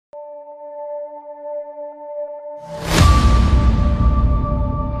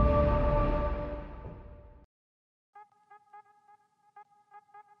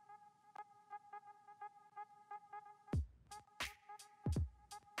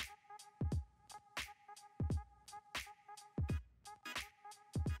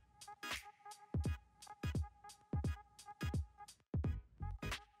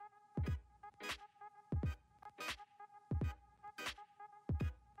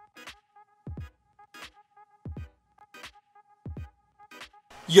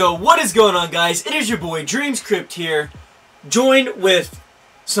Yo, what is going on, guys? It is your boy Dreamscrypt here, joined with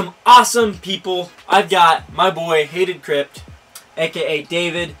some awesome people. I've got my boy Hated Crypt, aka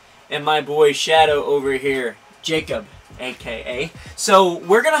David, and my boy Shadow over here, Jacob, aka. So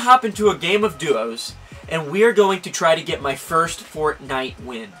we're gonna hop into a game of duos, and we are going to try to get my first Fortnite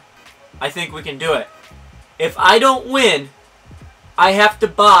win. I think we can do it. If I don't win, I have to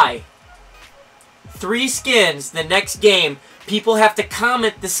buy 3 skins the next game. People have to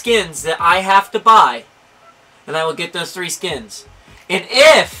comment the skins that I have to buy, and I will get those 3 skins. And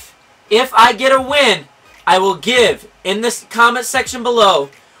if I get a win, I will give, in this comment section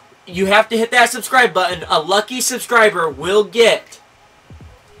below, you have to hit that subscribe button. A lucky subscriber will get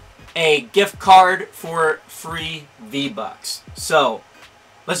a gift card for free V-Bucks. So,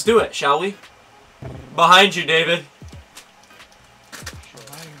 let's do it, shall we? Behind you, David.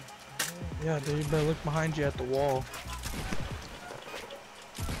 Yeah, dude, you better look behind you at the wall.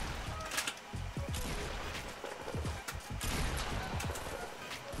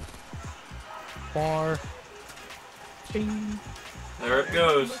 Far. Bing. There it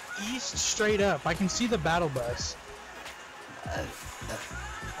goes. East straight up. I can see the battle bus.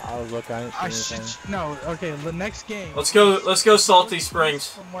 I'll look. I didn't see anything. No, okay, the next game. Let's go Salty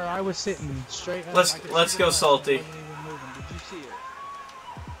Springs. From where I was sitting straight up. Let's go Salty. Did you see it?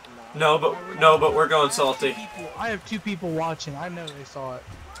 No, but we're going Salty. I have 2 people watching. I know they saw it.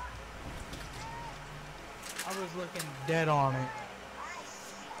 I was looking dead on it.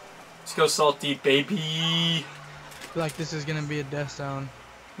 Let's go Salty, baby. I feel like this is gonna be a death zone.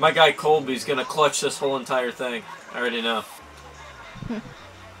 My guy Colby's gonna clutch this whole entire thing. I already know.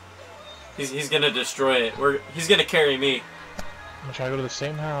 He's gonna destroy it. He's gonna carry me. I'm gonna try to go to the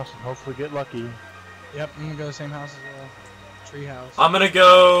same house and hopefully get lucky. Yep, I'm gonna go to the same house as well. Tree house. I'm gonna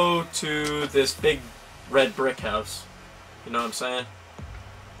go to this big red brick house. You know what I'm saying?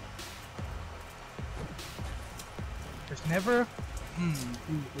 There's never. Dude,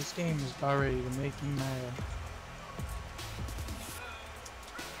 this game is about ready to make you mad.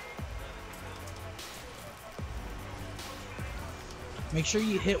 Make sure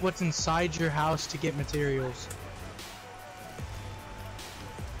you hit what's inside your house to get materials.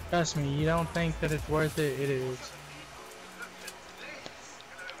 Trust me, you don't think that it's worth it, it is.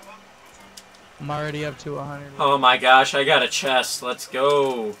 I'm already up to 100. Oh my gosh, I got a chest. Let's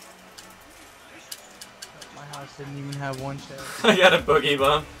go. My house didn't even have 1 chest. I got a boogie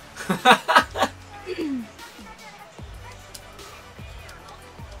bomb.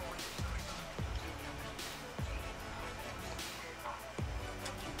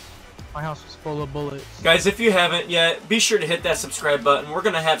 My house was full of bullets. Guys, if you haven't yet, be sure to hit that subscribe button. We're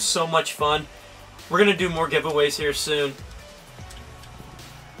gonna have so much fun. We're gonna do more giveaways here soon.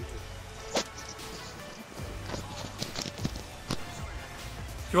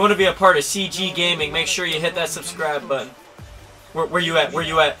 If you want to be a part of CG Gaming, make sure you hit that subscribe button. Where you at? Where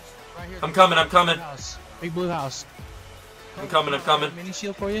you at? Right here. I'm coming, I'm coming. Big blue house. I'm coming, I'm coming. Mini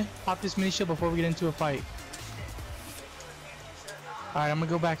shield for you? Pop this mini shield before we get into a fight. Alright, I'm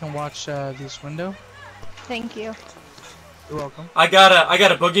gonna go back and watch this window. Thank you. You're welcome. I got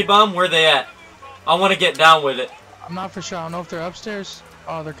a boogie bomb. Where they at? I want to get down with it. I'm not for sure. I don't know if they're upstairs.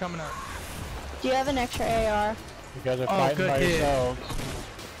 Oh, they're coming up. Do you have an extra AR? You guys are fighting good by hit. yourselves.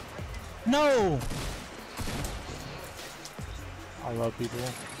 No! I love people.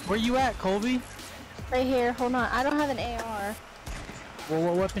 Where you at, Colby? Right here. Hold on. I don't have an AR. Well,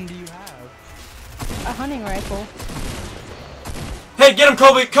 what weapon do you have? A hunting rifle. Hey, get him,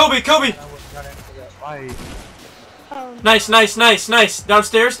 Kobe! Kobe! Kobe! I would've got into that fight. Oh. Nice, nice, nice, nice.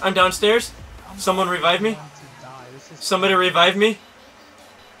 Downstairs. I'm downstairs. Someone revive me. I'm going to die. This is Somebody revive me.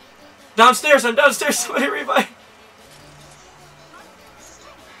 Downstairs. I'm downstairs. Somebody revive.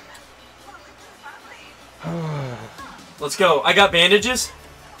 Let's go. I got bandages.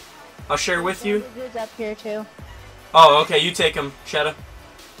 I'll share with you. Dude's up here too. Oh, okay. You take them, Shadow.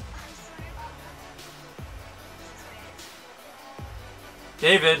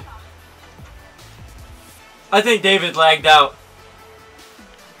 David. I think David lagged out.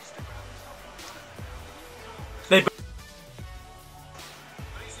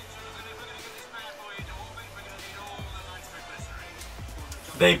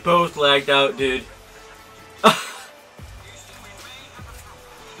 They both lagged out, dude.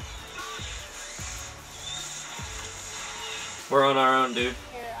 We're on our own, dude.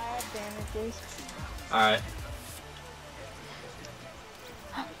 Here, I have bandages. Alright.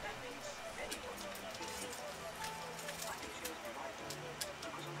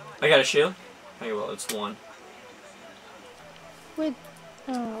 I got a shield. Okay, well, it's 1. Wait.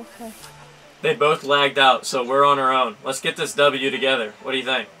 Oh, okay. They both lagged out, so we're on our own. Let's get this W together. What do you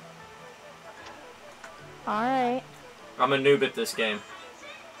think? Alright. I'm a noob at this game.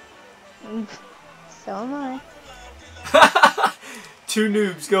 So am I. 2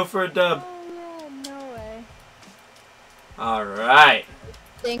 noobs go for a dub. Oh yeah, no way. Alright.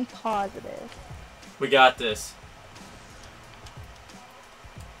 Think positive. We got this.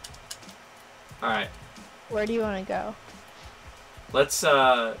 Alright. Where do you want to go? Let's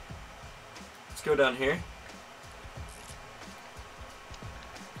go down here.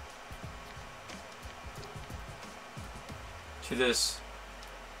 To this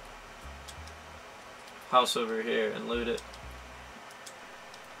house over here and loot it.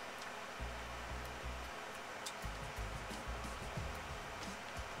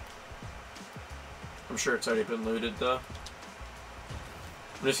 I'm sure it's already been looted though.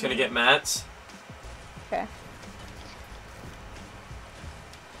 I'm just gonna get mats. Okay.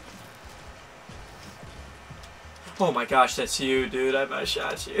 Oh my gosh, that's you, dude. I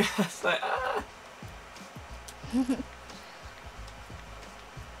shot you. It's like, ah.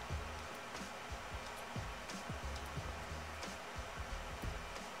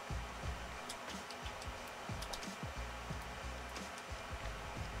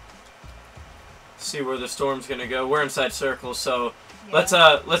 See where the storm's gonna go. We're inside circles, so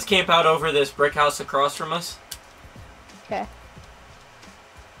Yeah. let's camp out over this brick house across from us. Okay.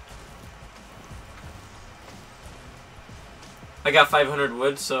 I got 500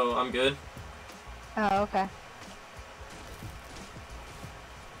 wood, so I'm good. Oh, okay.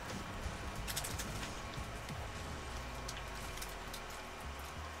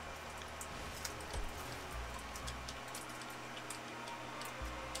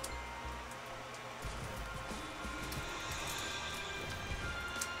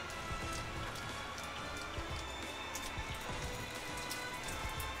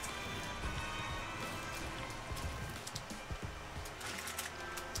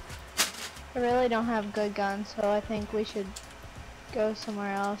 I really don't have good guns, so I think we should go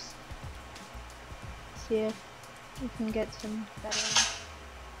somewhere else. See if we can get some better ones.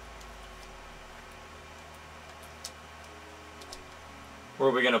 Where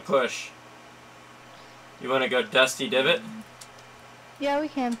are we gonna push? You wanna go Dusty Divot? Yeah, we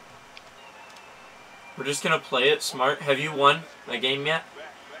can. We're just gonna play it smart. Have you won a game yet?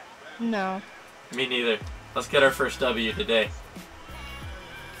 No. Me neither. Let's get our first W today.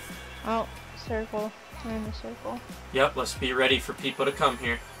 Oh, circle. We're in the circle. Yep, let's be ready for people to come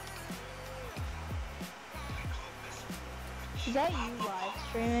here. Is that you live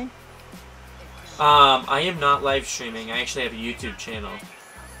streaming? I am not live streaming. I actually have a YouTube channel.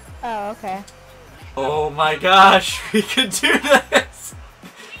 Oh, okay. Oh my gosh, we could do this!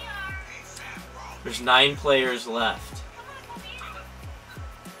 There's 9 players left.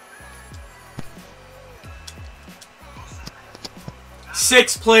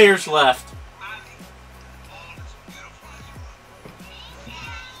 Six players left.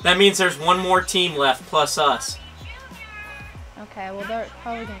 That means there's one more team left plus us. Okay, well they're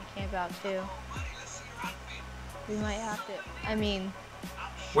probably gonna camp out too. We might have to. I mean.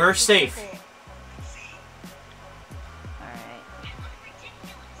 We're safe. Alright.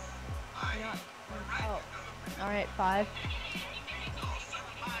 Oh. Alright, 5.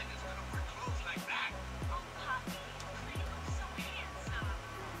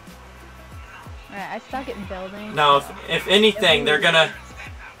 Alright, I suck at building. No, so. if anything, they're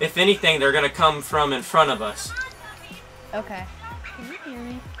gonna come from in front of us. Okay. Can you hear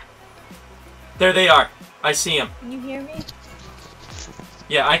me? There they are. I see them. Can you hear me?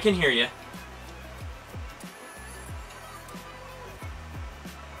 Yeah, I can hear you.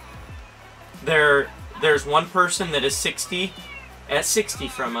 There's one person that is 60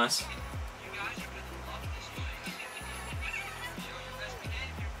 from us.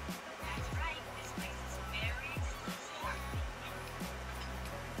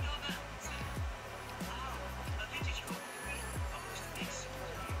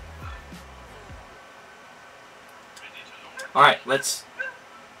 Alright, let's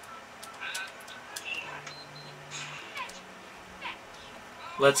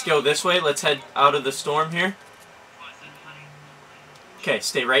go this way. Let's head out of the storm here. Okay,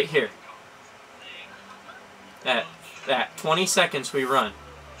 stay right here. At 20 seconds we run.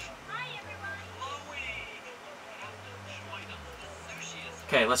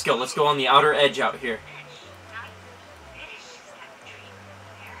 Okay, let's go. Let's go on the outer edge out here.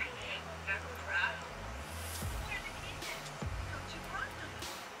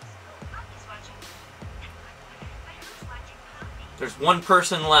 There's one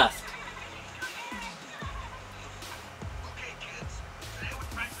person left.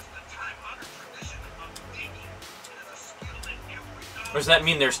 Or does that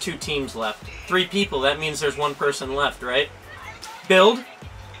mean there's 2 teams left? 3 people, that means there's 1 person left, right? Build.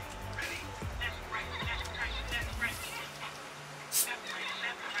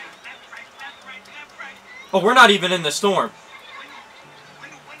 Oh, we're not even in the storm.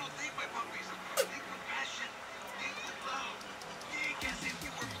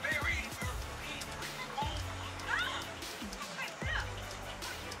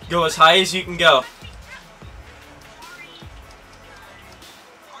 Go as high as you can go.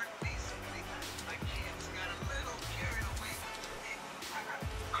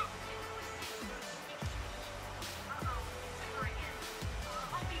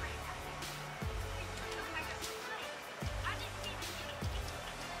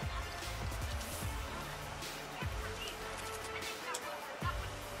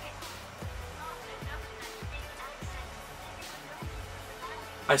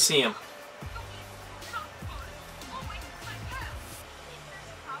 I see him.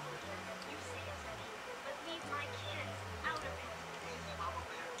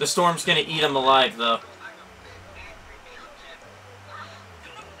 The storm's gonna eat him alive, though.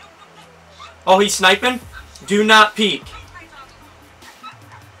 Oh, he's sniping? Do not peek.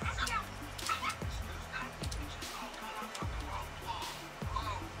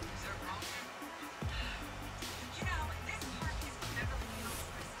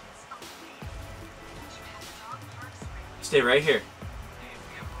 Stay right here.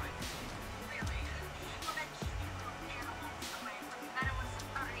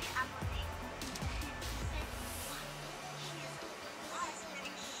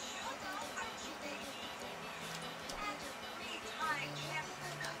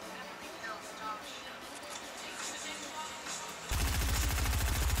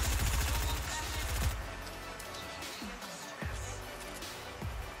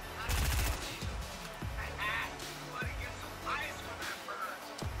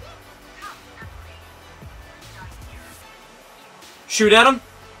 Shoot at him.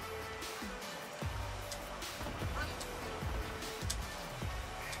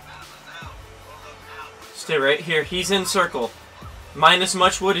 Stay right here. He's in circle. Mine as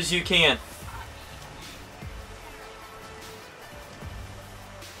much wood as you can.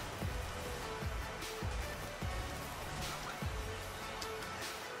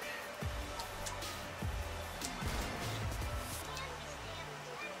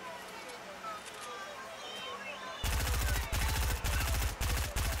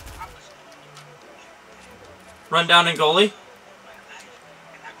 Run down and goalie.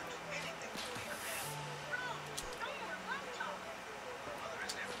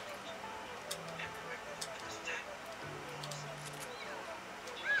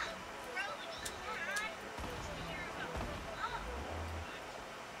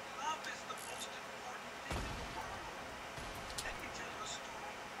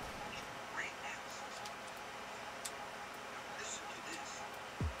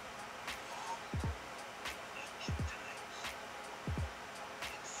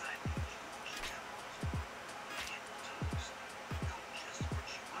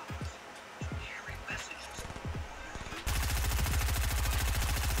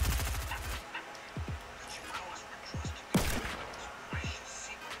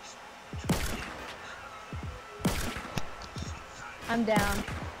 I'm down.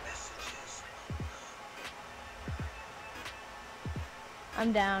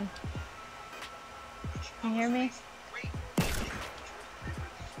 I'm down. Can you hear me?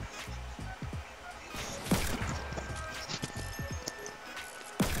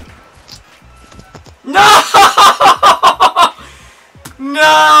 No!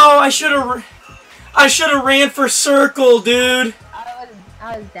 No! I should have ran for circle, dude.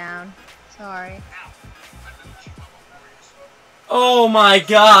 I was down. Sorry. Oh my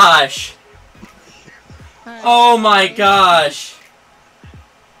gosh. Oh my gosh.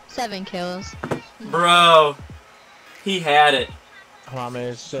 7 kills. Bro. He had it.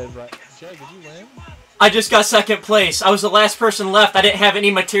 It said right. Jay, did you win? I just got 2nd place. I was the last person left. I didn't have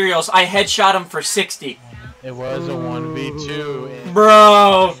any materials. I headshot him for 60. It was a 1v2.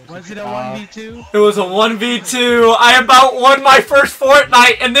 Bro. Was it a 1v2? It was a 1v2. I about won my first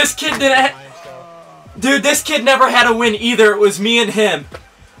Fortnite, and this kid didn't. Dude, this kid never had a win either. It was me and him.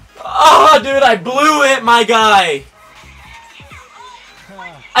 Oh, dude, I blew it, my guy.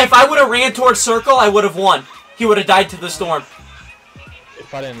 If I would have ran towards circle, I would have won. He would have died to the storm.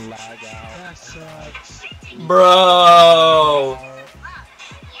 If I didn't lag out. That sucks. Bro.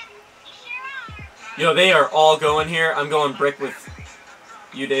 Yo, they are all going here. I'm going brick with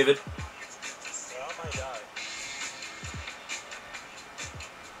you, David. Oh my god.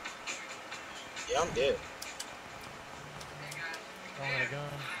 Yeah, I'm dead. Don't let it go.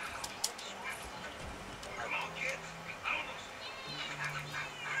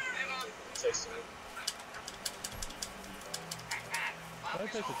 Texting me. I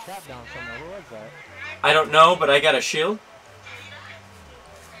placed a trap down somewhere. Where was that? I don't know, but I got a shield.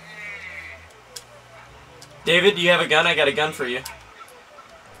 David, do you have a gun? I got a gun for you.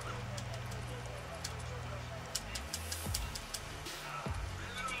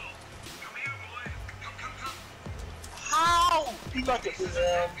 How? He got the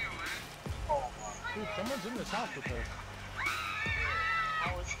Oh my. Dude, someone's in this house with us.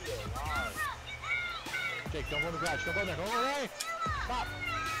 How is he alive? Jake, don't go in the garage. Don't go in there. Go away. Stop.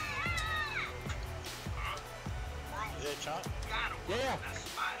 Is that a shot? Yeah.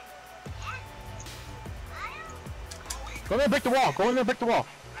 Go in there and break the wall. Go in there and break the wall.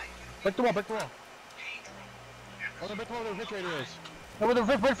 Break the wall. Break the wall. Go in there and break the wall where the refrigerator is. No, where the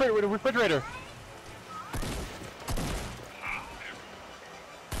refrigerator.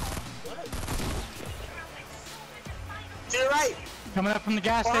 To your right! Coming up from the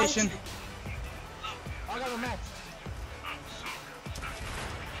gas station. I got a match.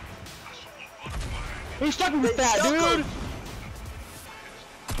 He's stuck with that, dude!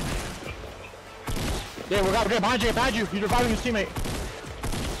 Yeah, we got behind you. He's reviving his teammate.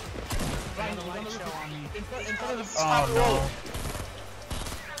 In front of the Oh no.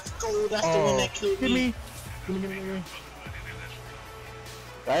 Oh, that's the one that killed me. Give me.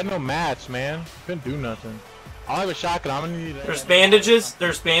 I had no mats, man. Couldn't do nothing. I have a shotgun. I'm gonna need it. There's bandages.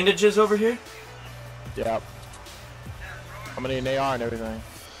 There's bandages over here. Yep. I'm gonna need an AR and everything.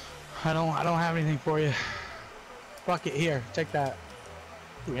 I don't have anything for you. Fuck it, here, take that.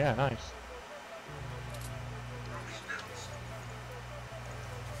 Ooh, yeah, nice.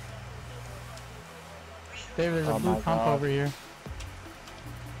 David, there's a Oh blue my pump God. over here.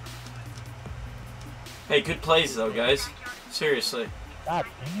 Hey, good plays though, guys. Seriously. God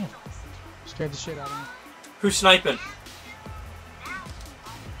damn. Scared the shit out of me. Who's sniping?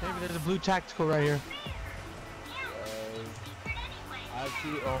 David, there's a blue tactical right here. I have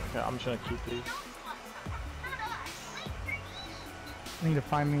two. Oh, okay, I'm just gonna keep these. I need to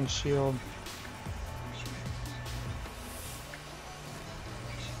find me a shield.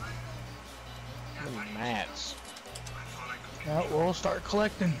 Mats. Yeah, we'll start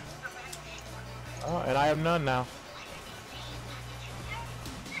collecting. Oh, and I have none now.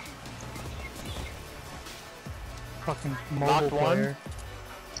 Fucking mobile Knocked one. player.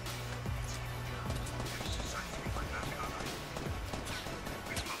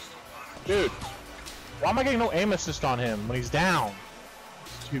 Dude, why am I getting no aim assist on him when he's down?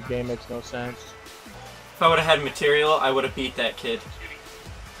 This 2 game makes no sense. If I would have had material, I would have beat that kid.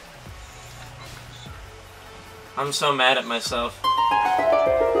 I'm so mad at myself.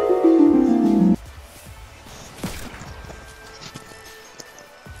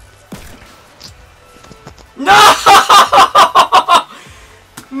 No!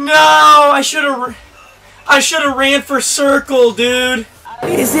 No! I should have ran for circle, dude.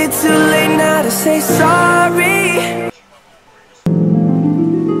 Is it too late now to say sorry? Come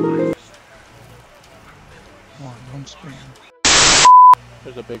on, don't spin.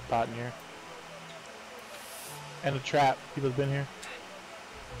 There's a big pot in here. And a trap. People have been here.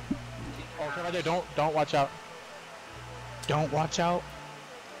 Oh, okay, right there. Don't watch out. Don't watch out.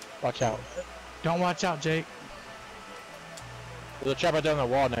 Watch out. Don't watch out, Jake. There's a trap right there on the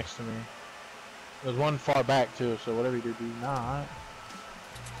wall next to me. There's one far back too, so whatever you do not.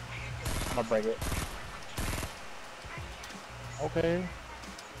 I'm gonna break it. Okay.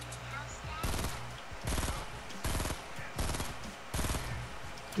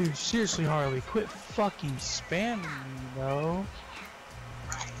 Dude, seriously, Harley, quit fucking spamming me, bro.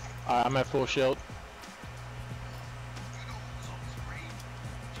 Alright, I'm at full shield.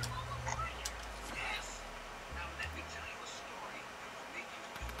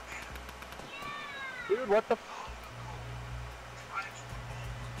 Dude, what the f—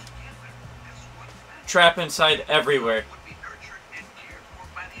 Trap inside everywhere.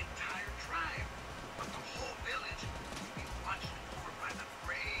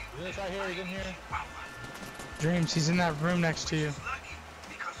 This right here, he's in here. Dreams, he's in that room next to you.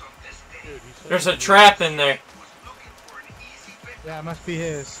 Dude, There's a trap in there. Yeah, it must be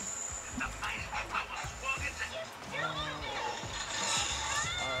his.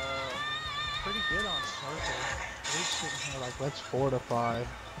 Pretty good on circle. He's sitting here like, let's fortify.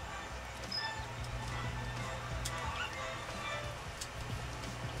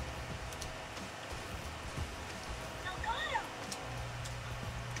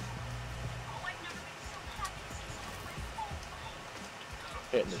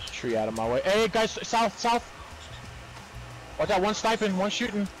 getting this tree out of my way. Hey guys, south. Watch out, one sniping, one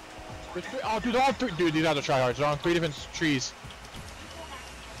shooting. Oh, dude, they're on three. Dude, these guys are tryhards. They're on 3 different trees.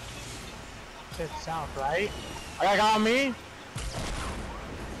 Said south, right? I got a guy on me.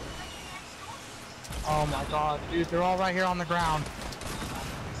 Oh my god, dude, they're all right here on the ground.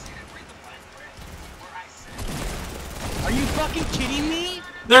 Are you fucking kidding me?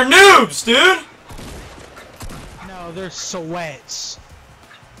 They're noobs, dude! No, they're sweats.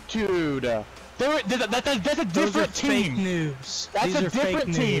 Dude, that's a Those are different fake team. news. That's These a are fake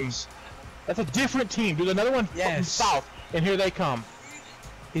different team. news. That's a different team. There's another one from south, and here they come.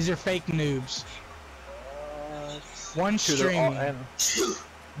 These are fake noobs. One Dude, they're all- stream. and-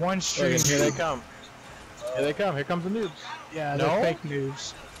 One Look, stream. and here they come. Here they come. Here comes the noobs. Yeah, No? they're fake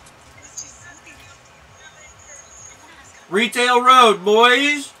noobs. Retail Road,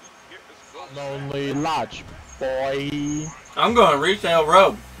 boys! Lonely Lodge, boy. I'm going Retail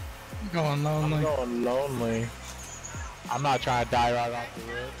Road. Going lonely. I'm going lonely. I'm not trying to die right off the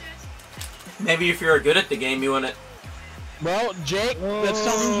rip. Maybe if you're good at the game, you want it. Well, Jake, that's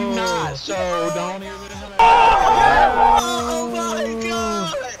telling you not, so don't even... Oh my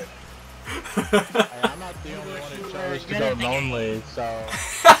god! Hey, I'm not the only one who chose to go lonely, so...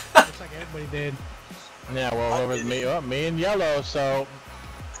 Looks like everybody did. Yeah, well, over me and Yellow, so...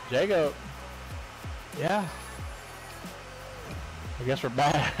 Jacob, Yeah, I guess we're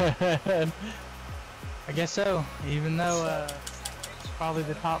bad. I guess so. Even though, probably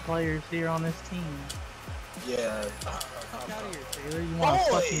the top players here on this team. Yeah. Get out of here, Taylor. You want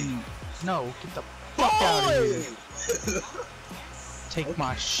to Boy! fucking... No, get the fuck out of here. Take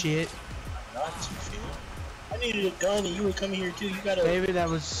my shit. Not you, Phil. I needed a gun and you were coming here too. You gotta. David, that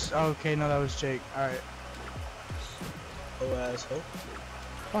was... Okay, no, that was Jake. Alright. Oh, asshole.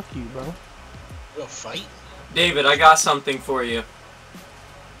 Fuck you, bro. We'll fight. David, I got something for you.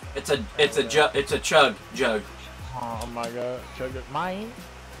 It's a chug jug. Oh my god, chug it. Mine?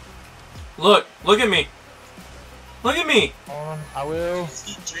 Look at me. Look at me. Hold on, I will. Is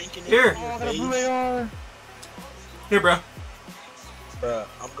he drinking it Here. in your Oh, that's who face? they are. Here, bro. Bruh,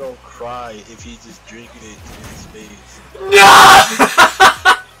 I'm gonna cry if he's just drinking it in his face.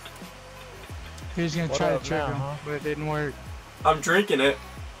 No! He was gonna What try to up trick now, him, huh? but it didn't work. I'm drinking it.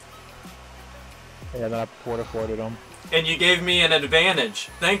 Yeah, then I porta-forted them. And you gave me an advantage.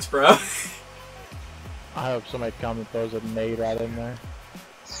 Thanks, bro. I hope somebody comes and throws a nade right in there.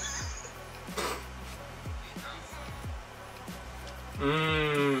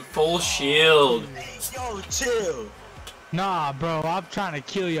 Full shield. Yo, chill. Nah, bro, I'm trying to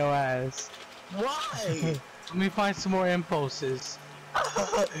kill your ass. Why? Let me find some more impulses.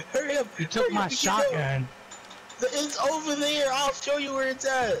 Hurry up. You took Hurry my up, get shotgun. there. It's over there. I'll show you where it's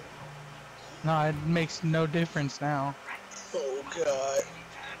at. No, it makes no difference now. Oh god.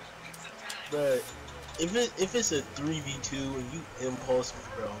 But if it's a 3v2 and you impulse me,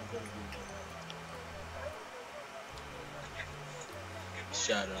 bro, I'm gonna be mad.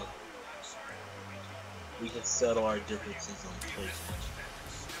 Shut up. We can settle our differences on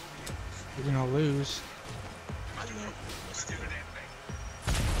PlayStation. You're gonna lose. I know. Let's do it.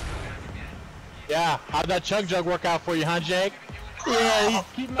 Yeah, how'd that chug jug work out for you, huh, Jake? Yeah,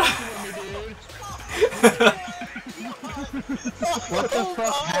 keep messing with me, dude. What the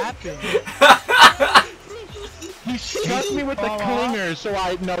fuck happened? He struck me with the fall clinger, so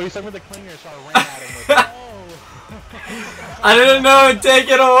he struck me with the clinger, so I ran at him with it. I didn't know it'd take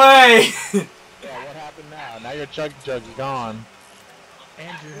it away. Yeah, what happened now? Now your chug jug's gone.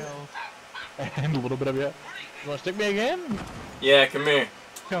 And your health. And a little bit of it. You wanna stick me again? Yeah, come here.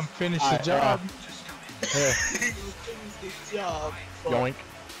 Come finish the Alright, job. Here, Good job. yoink.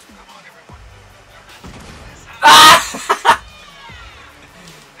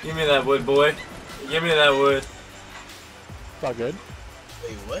 Give me that wood, boy. Give me that wood. It's all good.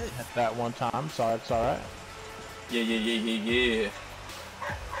 Wait, what? At that one time, so it's alright. Yeah, yeah, yeah, yeah, yeah.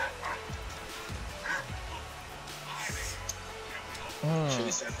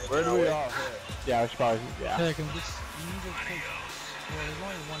 Where do we all hit? Yeah, I should probably, yeah. Hey, can just, you need to take, well, there's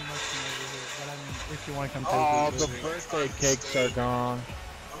only one mushroom over here, but I mean, if you want to come take Oh, it. the birthday cakes are gone.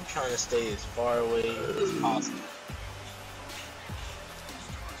 I'm trying to stay as far away as possible.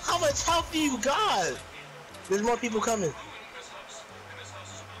 How much health do you got? There's more people coming.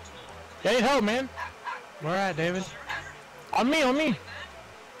 Yeah, need help, man. Where at, David? On me, on me.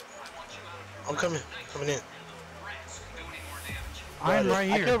 I'm coming in. I'm right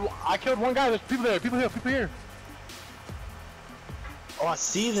here. I killed one guy. There's people there. People here. People here. Oh, I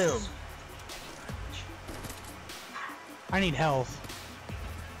see them. I need health.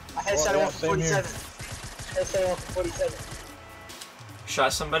 I headshot yeah, one for same here. 47. Headshot one for 47.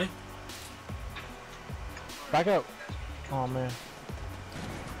 Shot somebody? Back up. Oh man.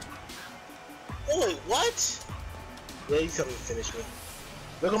 Oh wait, what? Yeah, he's coming to finish me.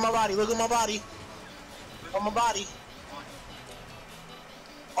 Look at my body, look at my body. On my body.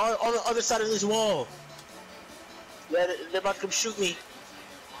 On the other side of this wall. Yeah, they're about to come shoot me.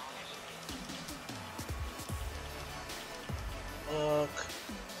 Fuck.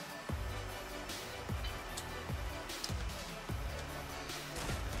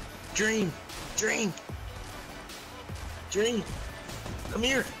 Dream! Dream! Dream! Come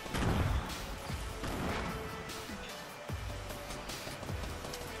here!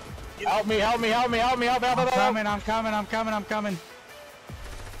 Help me, help me, help me, help me, help me, help me, help me. I'm coming.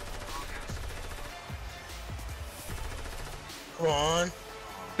 Come on.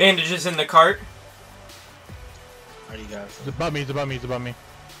 Bandages in the cart. Already got it. He's above me, he's above me, he's above me.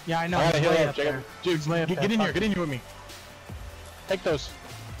 Yeah, I know. I gotta he's heal way up, up check it. there. Dude, He's way up get there. in here with me. Take those.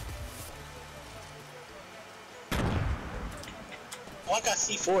 Oh, I got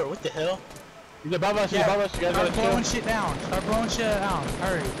C4. What the hell? He's above us, he's above us. You guys Start gotta blowing chill. shit down. Start blowing shit down.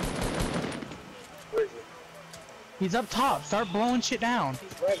 Hurry. Where is he? He's up top. Start blowing shit down.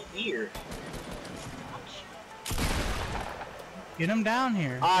 He's right here. Get him down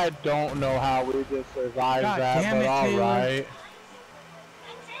here. I don't know how we just survived God that, damn but it, Taylor. alright.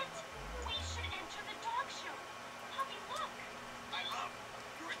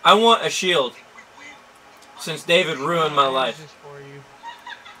 I want a shield. Since David ruined my life. This is for you.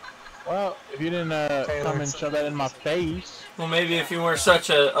 Well, if you didn't come and shove that in my face. Well, maybe if you weren't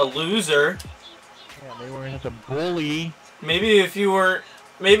such a loser. Yeah, maybe we're such a bully. Maybe if you weren't.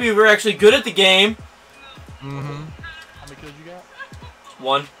 Maybe we were actually good at the game. Mm-hmm. How many kills you got?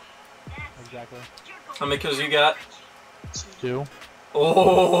 1. Exactly. How many kills you got? 2.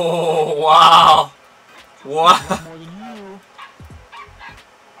 Oh, wow. Wow. More than you.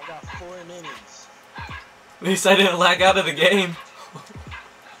 I got 4 minis. At least I didn't lag out of the game.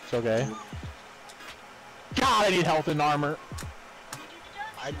 It's okay. God, I need health and armor.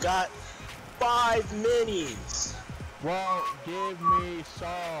 I got 5 minis. Well, give me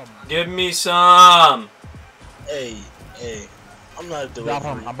some. Give me some. Hey, I'm not a Drop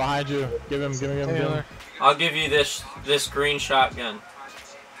him. delivery. I'm behind you. Give him. I'll give you this green shotgun.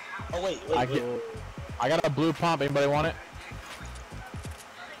 Oh wait. I got a blue pump. Anybody want it?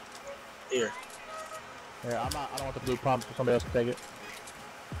 Here. Yeah, I don't want the blue pump. Somebody else can take it.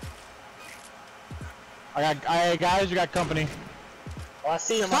 Guys, you got company. Oh, I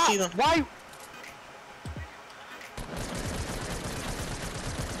see him. Stop. I see them. Why?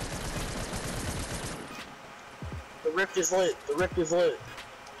 The rift is lit. The rift is lit.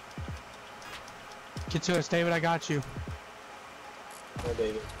 Get to us, David. I got you. Oh,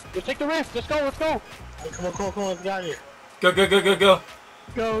 baby. Just take the rift. Let's go. Let's go. Hey, come on. Let's get out of here. Go.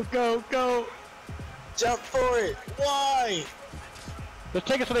 Go. Jump for it. Why? Let's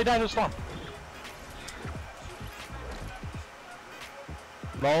take it so they die in the storm.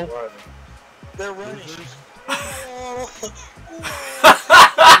 No. They're running. Oh,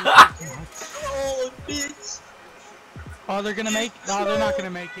 bitch. Oh, they're gonna make. No, they're not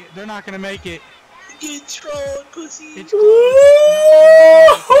gonna make it. They're not gonna make it. Get trolled, pussy. It's close.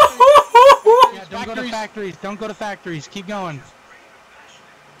 Yeah, don't go to factories. Don't go to factories. Keep going.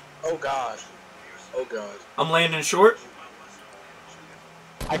 Oh god. I'm landing short.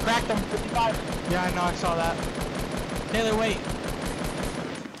 I cracked them. 55. Yeah, I know. I saw that. Taylor, wait.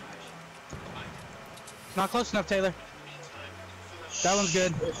 Not close enough, Taylor. That one's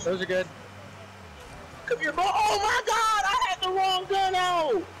good. Those are good. Come here, bro. Oh my god, I had the wrong gun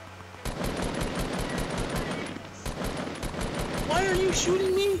out. Why are you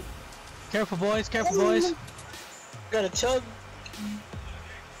shooting me? Careful, boys. Careful, boys. Got a chug.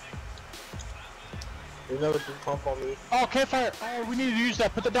 There's another big pump on me. Oh, campfire. Oh, we need to use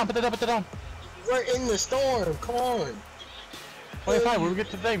that. Put that down. We're in the storm. Come on. Okay, fine. We'll get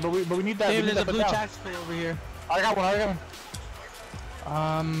to the thing, but we need that. David, we need there's a that blue put down. tactical over here. I got one.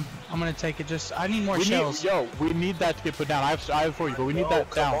 I'm gonna take it. I need more shells. We need that to get put down. I have for you, but we need that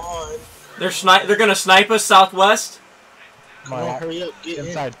come down. on. They're gonna snipe us southwest. Come on, hurry up. Get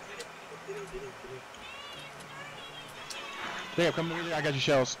Inside. Jacob, come over here. I got your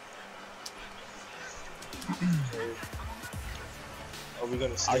shells. Are we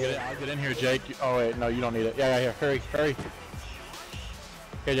gonna stay? I'll get in here, Jake. Oh wait, no, you don't need it. Yeah, here. Hurry.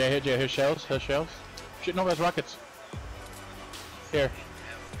 Okay, Jay, here's shells. Shit, no, that's rockets. Here.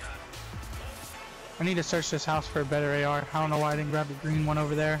 I need to search this house for a better AR. I don't know why I didn't grab the green one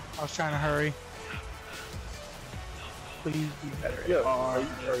over there. I was trying to hurry. Please be better.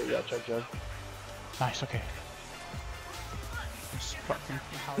 Yeah, check, Joe. Nice, okay. Just fucking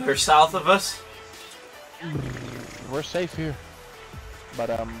They're south of us. We're safe here. But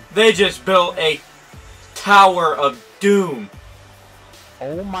They just built a tower of doom.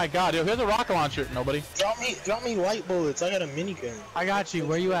 oh my God! Yo, here's a rocket launcher. Nobody. Drop me light bullets. I got a minigun. I got you.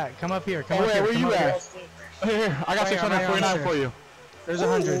 Where you at? Come up here. Come Hey, up here. where Come you up here. at? Here, I got Right here, right here, 649 right for you. There's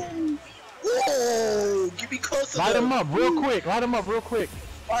 100. Whoa! Get me close to Light them. him up real quick. Light him up real quick.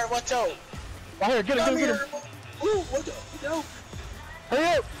 Alright, watch out. Right here, get him, Come get him, here. get him. Ooh, what the? No. Hurry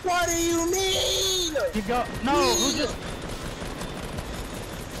up! What do you mean? Keep go. No, who just?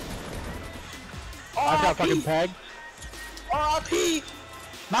 I got fucking pegged. R.I.P.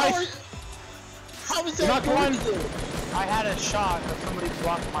 Nice. How is You're that not going. good? I had a shot, but somebody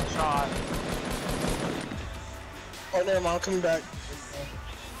blocked my shot. Oh, never mind. I'm coming back.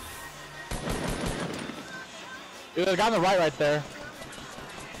 Dude, there's a guy on the right there.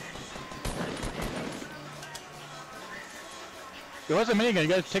 There was a minigun. You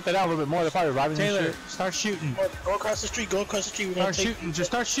guys take that out a little bit more. They're probably reviving this Taylor, shit. start shooting. Go across the street. Go across the street. We're gonna Start take. shooting.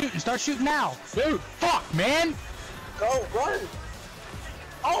 Just start shooting. Start shooting now. Dude, fuck, man. Go run.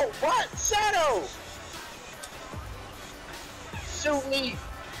 Oh, what? Shadow. Shoot me.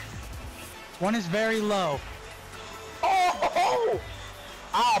 One is very low. Oh!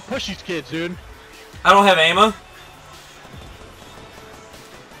 Ah, push these kids, dude. I don't have ammo.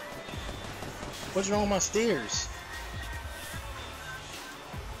 What's wrong with my stairs?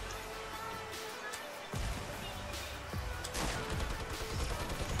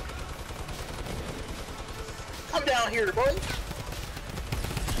 Come down here, boy.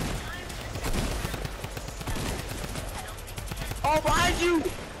 Oh, behind you!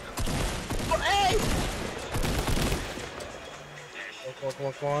 Oh, hey!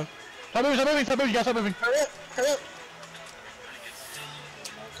 Come on. Stop moving, you guys stop moving. Hurry up! Oh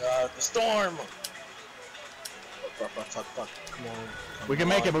my God, the storm! Fuck. Come on. We can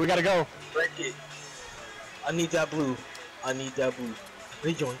make it, but we gotta go. Break it. I need that blue.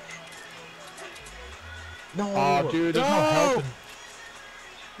 Rejoin. No! Oh, dude, there's no help.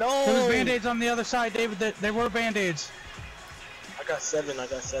 No! There was band-aids on the other side, David. There were band-aids. I got seven.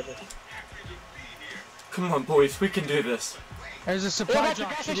 Come on, boys. We can do this. There's a supply gas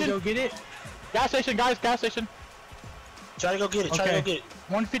drop. Should we station. go get it? Gas station, guys, gas station. Try to go get it.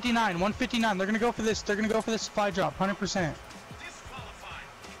 159. They're gonna go for this. They're gonna go for this supply drop. 100%.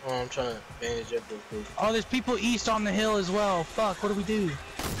 Oh, I'm trying to bandage up real quick. Oh, there's people east on the hill as well. Fuck. What do we do?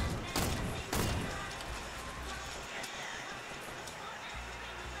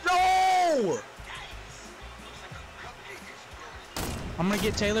 No! I'm gonna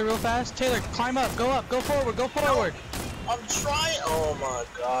get Taylor real fast. Taylor, climb up. Go up. Go forward. Go forward. I'm trying. Oh my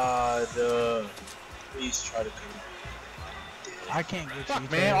God. Please try to come. I can't get you,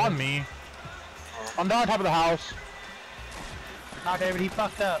 Fuck, man, Taylor. on me. I'm down on top of the house. Nah, David, he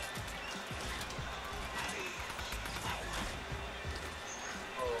fucked up.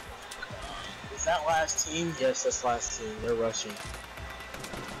 Is that last team? Yes, that's last team. They're rushing.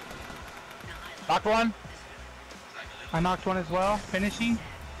 Knock one. I knocked one as well. Finishing.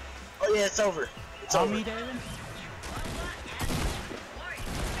 Oh yeah, it's over. It's On over. me, David.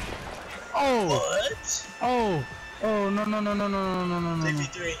 Oh. What? Oh. Oh, no.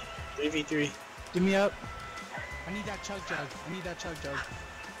 3v3. 3v3. Give me up. I need that chug jug.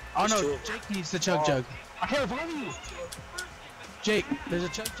 Oh There's two no, of them. Jake needs the chug Oh. jug. I can't follow you. Jake, there's a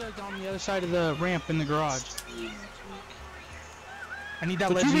chug jug on the other side of the ramp in the garage. I need that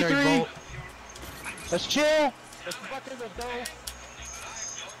So legendary 2v3. bolt. Let's chill. Let's fucking go.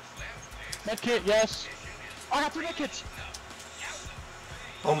 Medkit, yes. Oh, I got 3 medkits.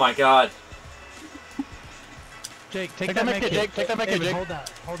 Oh my God. Jake, take Take that that med med kit. kit, Jake. Take that med kit, David, Jake.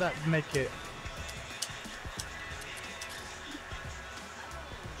 Hold that med kit.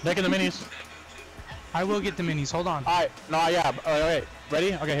 Making the minis. I will get the minis. Hold on. Alright, no, yeah. Alright,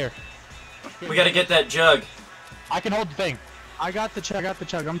 ready? Okay, here. We gotta get that jug. I can hold the thing. I got the chug.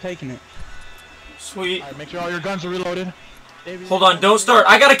 I'm taking it. Sweet. Alright, make sure all your guns are reloaded. David, Hold on, don't start.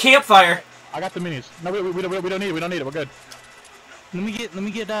 I got a campfire. I got the minis. No, we don't need it. We don't need it. We're good. Let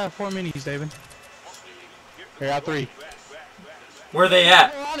me get 4 minis, David. Here, I got 3. Where they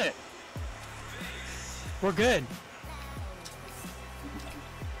at? We're on it. We're good.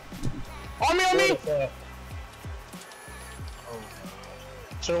 On me, on me.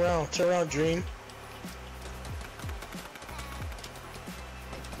 Turn around, Dream.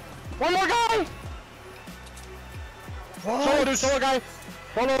 One more guy. Solo, dude. Solo guy.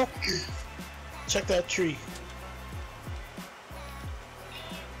 Solo. Check that tree.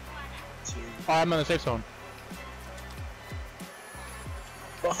 Oh, I'm in the safe zone.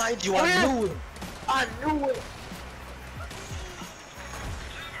 Behind you, Come here. I knew it.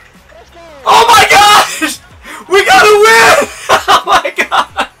 Oh my gosh!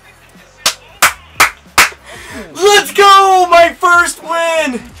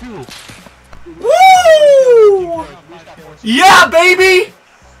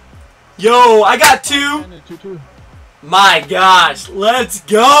 Yo, I got 2. 2-2. My gosh, let's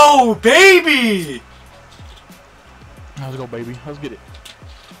go, baby! Let's go, baby. Let's get it.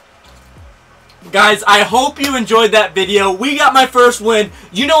 Guys, I hope you enjoyed that video. We got my first win.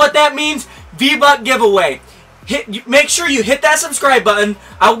 You know what that means? V-Buck giveaway. Make sure you hit that subscribe button.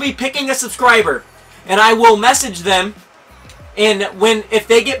 I will be picking a subscriber, and I will message them. And if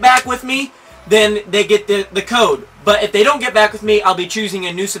they get back with me, then they get the code. But if they don't get back with me, I'll be choosing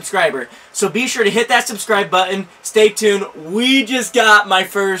a new subscriber. So be sure to hit that subscribe button. Stay tuned. We just got my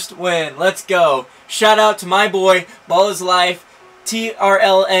first win. Let's go. Shout out to my boy, Ball is Life,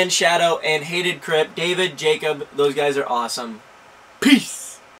 TRLN Shadow, and Hated Crypt, David, Jacob. Those guys are awesome. Peace.